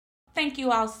thank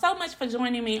you all so much for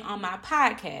joining me on my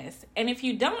podcast. And if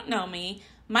you don't know me,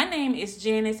 my name is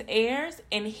Thejaniceayers,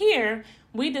 and here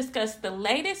we discuss the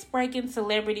latest breaking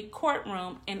celebrity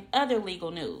courtroom and other legal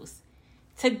news.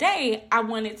 Today, I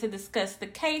wanted to discuss the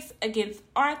case against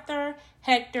Artur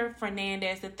Hector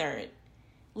Fernandez III.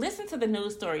 Listen to the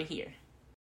news story here.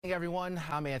 Hey everyone,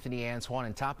 I'm Anthony Antoine,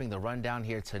 and topping the rundown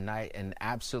here tonight, an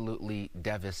absolutely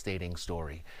devastating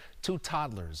story. Two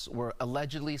toddlers were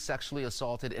allegedly sexually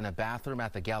assaulted in a bathroom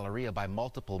at the Galleria by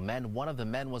multiple men. One of the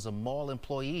men was a mall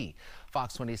employee.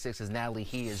 Fox 26's Natalie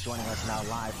He is joining us now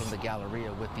live from the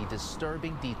Galleria with the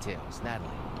disturbing details.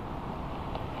 Natalie.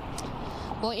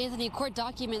 Well, Anthony, court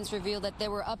documents reveal that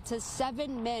there were up to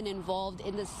 7 men involved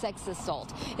in the sex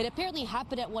assault. It apparently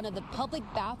happened at one of the public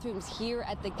bathrooms here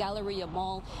at the Galleria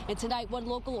Mall. And tonight, one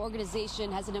local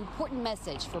organization has an important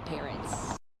message for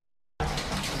parents.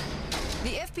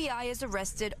 The FBI has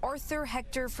arrested Artur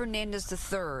Hector Fernandez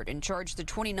III and charged the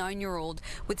 29-year-old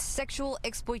with sexual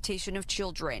exploitation of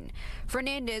children.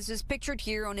 Fernandez is pictured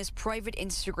here on his private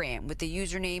Instagram with the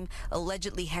username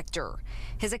allegedly Hector.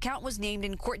 His account was named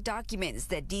in court documents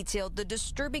that detailed the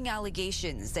disturbing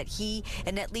allegations that he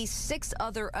and at least 6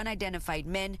 other unidentified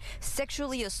men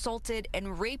sexually assaulted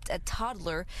and raped a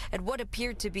toddler at what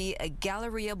appeared to be a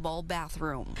Galleria Mall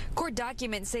bathroom. Court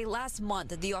documents say last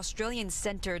month the Australian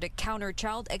Centre to Counter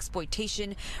Child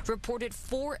Exploitation reported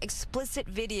 4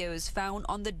 explicit videos found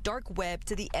on the dark web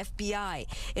to the FBI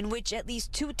in which at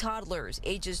least 2 toddlers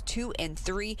ages 2 and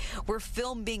 3 were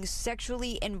filmed being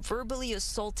sexually and verbally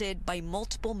assaulted by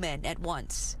multiple men at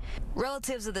once.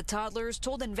 Relatives of the toddlers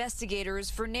told investigators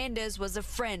Fernandez was a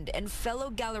friend and fellow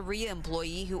Galleria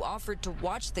employee who offered to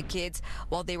watch the kids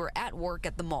while they were at work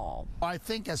at the mall. I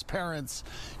think as parents,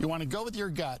 you want to go with your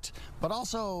gut, but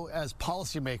also as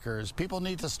policymakers, people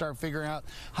need to start figuring out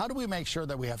how do we make sure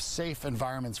that we have safe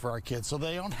environments for our kids so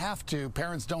they don't have to,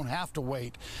 parents don't have to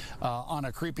wait on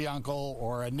a creepy uncle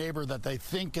or a neighbor that they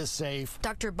think is safe.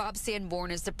 Dr. Bob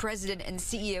Sanborn is the president and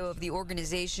CEO of the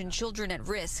organization Children at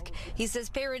Risk. He says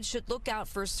parents should look out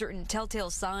for certain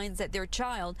telltale signs that their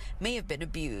child may have been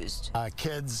abused.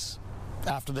 Kids,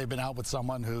 after they've been out with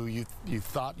someone who you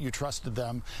thought you trusted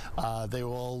them, they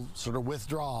will sort of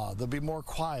withdraw. They'll be more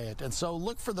quiet. And so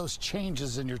look for those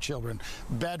changes in your children.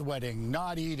 Bedwetting,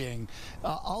 not eating,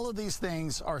 all of these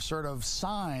things are sort of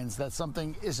signs that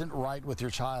something isn't right with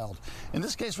your child. In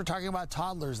this case, we're talking about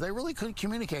toddlers. They really couldn't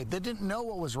communicate. They didn't know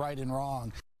what was right and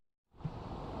wrong.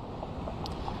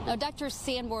 Now, Dr.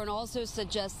 Sanborn also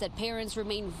suggests that parents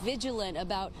remain vigilant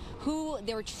about who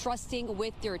they're trusting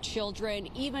with their children,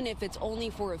 even if it's only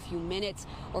for a few minutes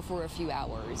or for a few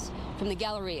hours. From the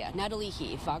Galleria, Natalie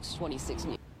He, Fox 26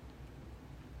 News.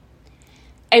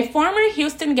 A former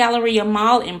Houston Galleria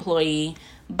Mall employee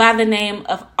by the name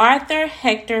of Artur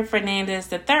Hector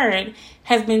Fernandez III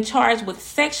has been charged with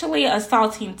sexually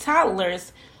assaulting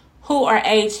toddlers who are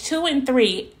aged 2 and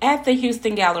 3 at the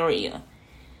Houston Galleria.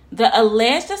 The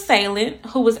alleged assailant,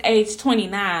 who was age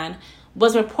 29,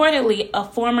 was reportedly a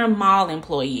former mall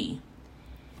employee.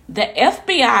 The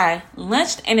FBI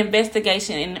launched an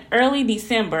investigation in early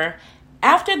December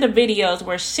after the videos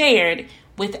were shared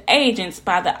with agents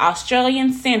by the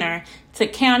Australian Centre to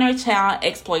Counter Child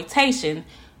Exploitation,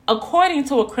 according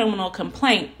to a criminal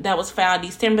complaint that was filed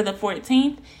December the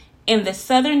 14th in the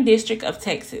Southern District of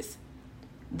Texas.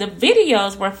 The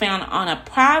videos were found on a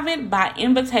private by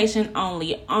invitation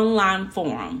only online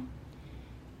forum.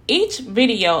 Each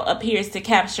video appears to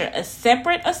capture a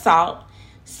separate assault,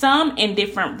 some in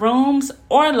different rooms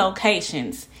or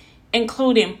locations,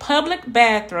 including public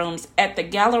bathrooms at the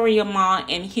Galleria Mall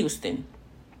in Houston.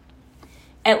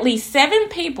 At least 7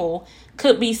 people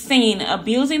could be seen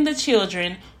abusing the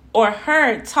children or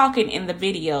heard talking in the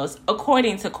videos,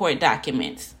 according to court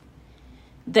documents.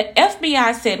 The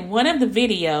FBI said one of the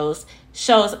videos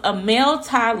shows a male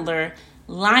toddler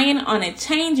lying on a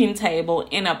changing table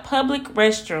in a public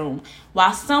restroom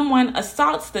while someone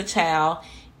assaults the child,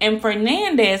 and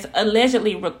Fernandez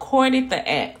allegedly recorded the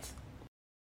act.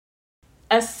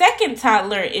 A second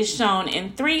toddler is shown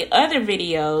in 3 other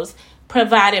videos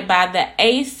provided by the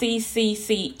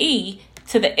ACCCE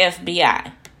to the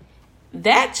FBI.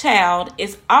 That child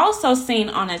is also seen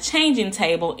on a changing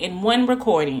table in one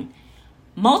recording.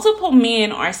 Multiple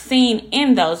men are seen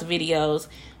in those videos,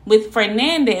 with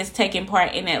Fernandez taking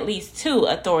part in at least 2,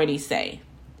 authorities say.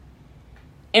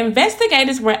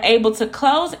 Investigators were able to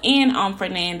close in on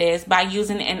Fernandez by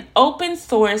using an open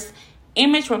source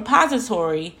image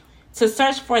repository to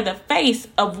search for the face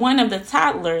of one of the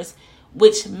toddlers,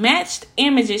 which matched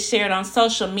images shared on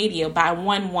social media by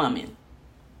one woman.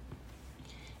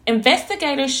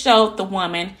 Investigators showed the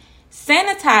woman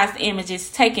sanitized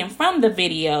images taken from the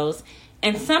videos,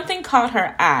 and something caught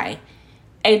her eye: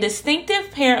 a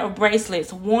distinctive pair of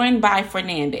bracelets worn by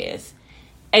Fernandez.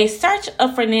 A search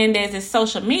of Fernandez's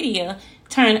social media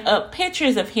turned up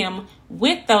pictures of him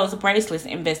with those bracelets,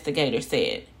 investigators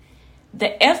said.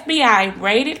 The FBI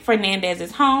raided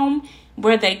Fernandez's home,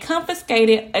 where they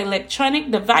confiscated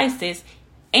electronic devices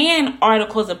and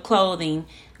articles of clothing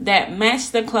that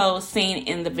matched the clothes seen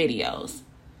in the videos.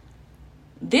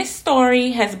 This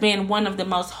story has been one of the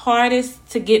most hardest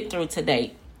to get through to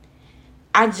date.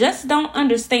 I just don't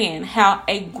understand how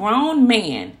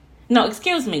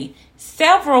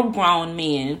several grown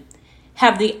men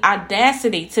have the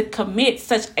audacity to commit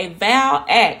such a vile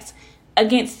act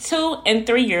against 2- and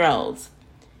 3-year-olds.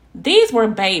 These were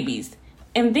babies,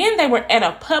 and then they were at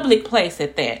a public place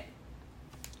at that.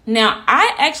 Now,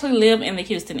 I actually live in the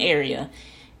Houston area,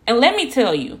 and let me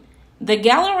tell you, the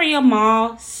Galleria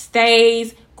Mall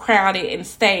stays crowded and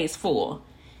stays full.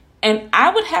 And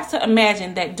I would have to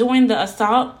imagine that during the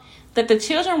assault, that the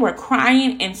children were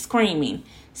crying and screaming.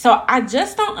 So I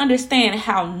just don't understand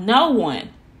how no one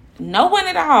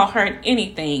at all heard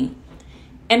anything.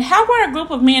 And how were a group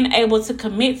of men able to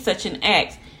commit such an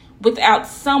act without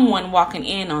someone walking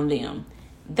in on them?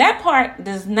 That part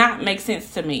does not make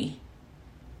sense to me.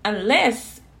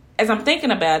 Unless, as I'm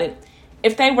thinking about it,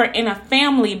 if they were in a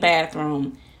family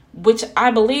bathroom, which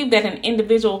I believe that an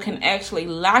individual can actually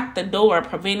lock the door,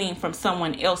 preventing from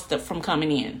someone else from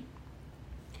coming in.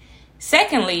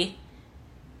 Secondly,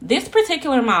 this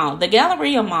particular mall, the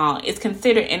Galleria Mall, is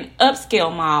considered an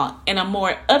upscale mall in a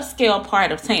more upscale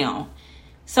part of town.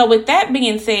 So with that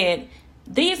being said,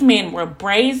 these men were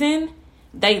brazen.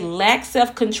 They lacked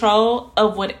self-control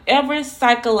of whatever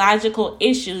psychological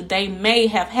issue they may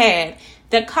have had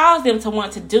that caused them to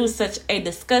want to do such a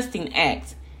disgusting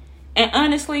act. And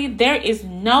honestly, there is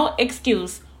no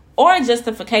excuse or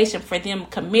justification for them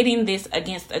committing this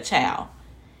against a child.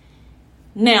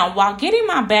 Now, while getting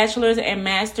my bachelor's and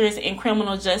master's in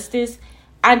criminal justice,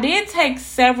 I did take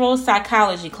several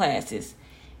psychology classes.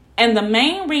 And the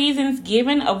main reasons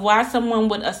given of why someone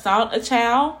would assault a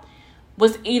child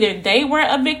was either they were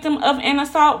a victim of an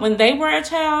assault when they were a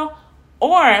child,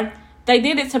 or they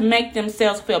did it to make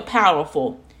themselves feel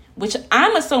powerful, which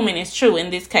I'm assuming is true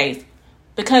in this case,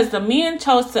 because the men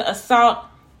chose to assault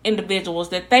individuals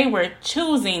that they were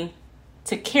chosen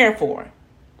to care for.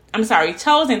 And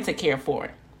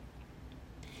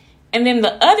then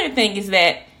the other thing is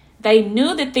that they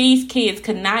knew that these kids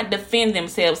could not defend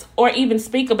themselves or even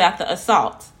speak about the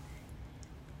assaults.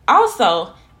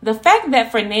 Also, the fact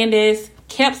that Fernandez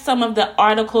kept some of the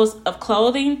articles of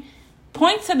clothing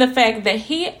points to the fact that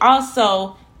he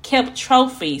also kept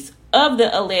trophies of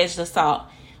the alleged assault,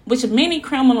 which many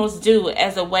criminals do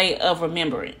as a way of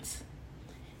remembrance.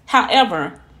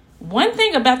 However, one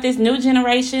thing about this new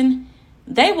generation,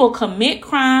 they will commit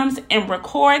crimes and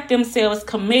record themselves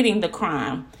committing the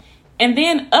crime, and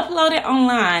then upload it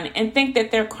online and think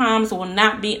that their crimes will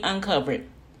not be uncovered.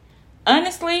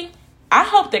 Honestly, I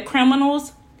hope that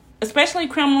criminals, especially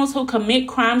criminals who commit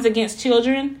crimes against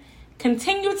children,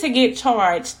 continue to get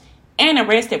charged and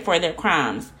arrested for their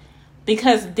crimes.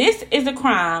 Because this is a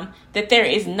crime that there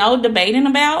is no debating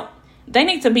about. They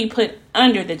need to be put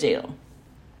under the jail.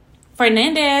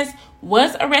 Fernandez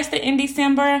was arrested in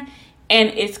December and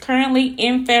is currently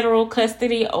in federal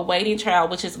custody awaiting trial,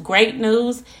 which is great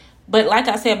news. But like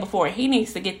I said before, he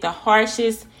needs to get the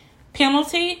harshest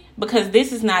penalty because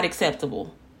this is not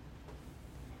acceptable.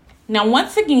 Now,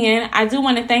 once again, I do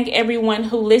want to thank everyone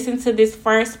who listened to this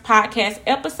first podcast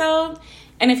episode.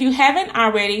 And if you haven't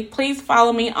already, please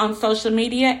follow me on social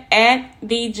media at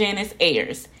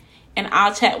Thejaniceayers. And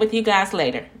I'll chat with you guys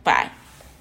later. Bye.